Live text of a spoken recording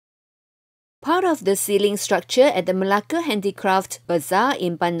Part of the ceiling structure at the Melaka Handicraft Bazaar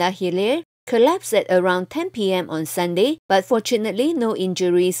in Bandar Hilir collapsed at around 10 p.m. on Sunday, but fortunately no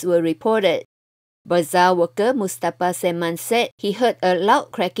injuries were reported. Bazaar worker Mustafa Seman said he heard a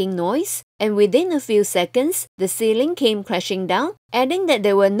loud cracking noise, and within a few seconds, the ceiling came crashing down, adding that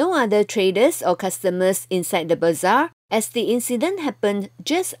there were no other traders or customers inside the bazaar as the incident happened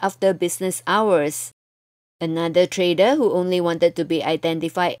just after business hours. Another trader who only wanted to be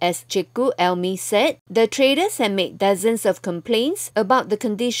identified as Cikgu Elmi said the traders had made dozens of complaints about the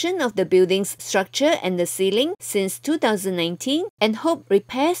condition of the building's structure and the ceiling since 2019 and hoped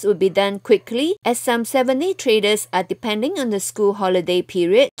repairs would be done quickly as some 70 traders are depending on the school holiday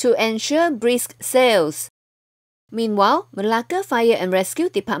period to ensure brisk sales. Meanwhile, Melaka Fire and Rescue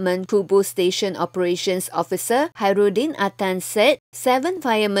Department Kubu Station Operations Officer Hairuddin Atan said 7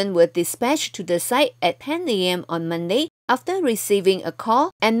 firemen were dispatched to the site at 10 a.m. on Monday after receiving a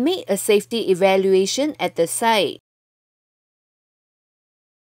call and made a safety evaluation at the site.